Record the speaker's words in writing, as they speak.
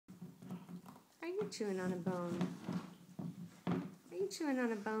you chewing on a bone? Are you chewing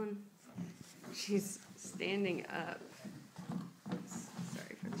on a bone? She's standing up.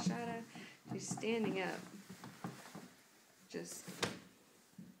 Sorry for the shadow. She's standing up. Just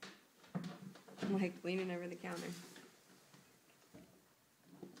like leaning over the counter.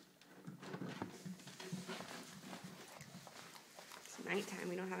 It's nighttime.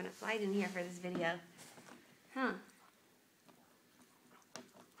 We don't have enough light in here for this video. Huh.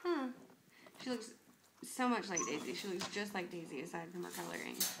 Huh. She looks so much like Daisy. She looks just like Daisy aside from her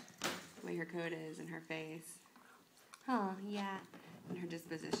coloring. The way her coat is and her face. Oh, yeah. And her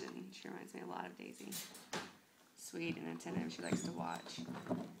disposition. She reminds me a lot of Daisy. Sweet and attentive. She likes to watch.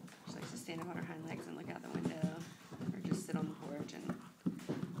 She likes to stand up on her hind legs and look out the window. Or just sit on the porch and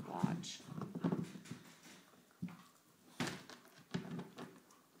watch.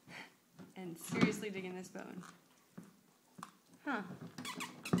 And seriously digging this bone. Huh.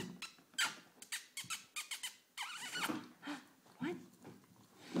 What?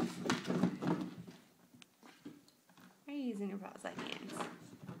 Why are you using your paws like hands?